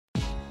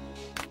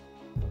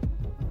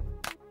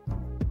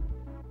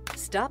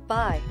Stop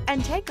by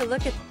and take a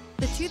look at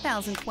the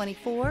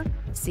 2024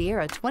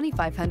 Sierra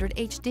 2500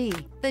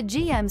 HD. The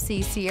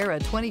GMC Sierra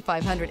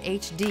 2500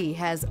 HD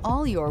has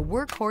all your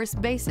workhorse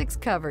basics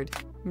covered.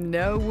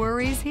 No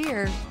worries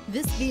here.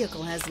 This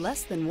vehicle has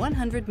less than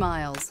 100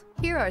 miles.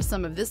 Here are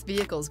some of this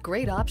vehicle's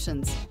great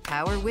options: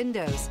 power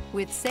windows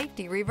with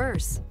safety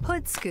reverse,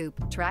 hood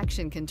scoop,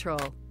 traction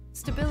control,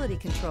 stability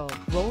control,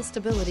 roll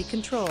stability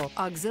control,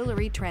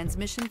 auxiliary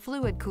transmission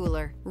fluid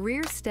cooler,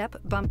 rear step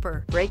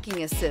bumper,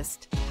 braking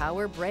assist,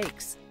 power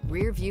brakes,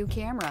 rear view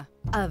camera.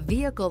 A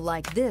vehicle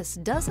like this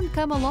doesn't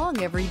come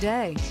along every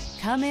day.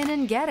 Come in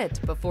and get it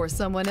before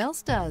someone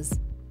else does.